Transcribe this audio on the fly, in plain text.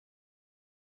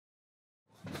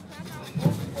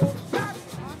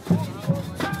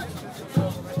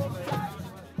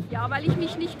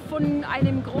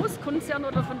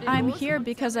I'm here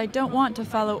because I don't want to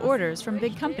follow orders from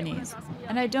big companies.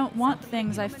 And I don't want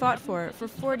things I fought for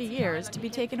 40 years to be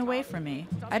taken away from me.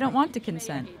 I don't want to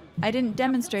consent. I didn't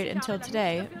demonstrate until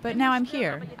today, but now I'm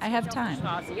here. I have time.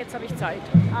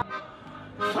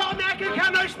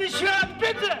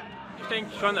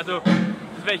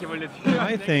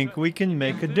 I think we can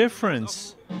make a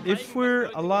difference. If we're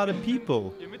a lot of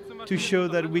people, to show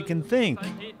that we can think,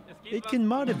 it can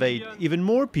motivate even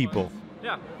more people.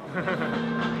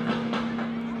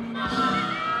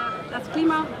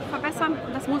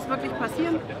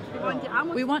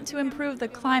 We want to improve the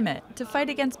climate, to fight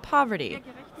against poverty,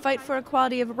 fight for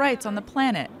equality of rights on the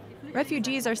planet.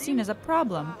 Refugees are seen as a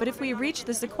problem, but if we reach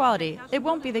this equality, it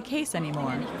won't be the case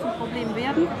anymore.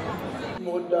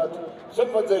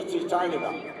 765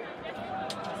 Teilnehmer.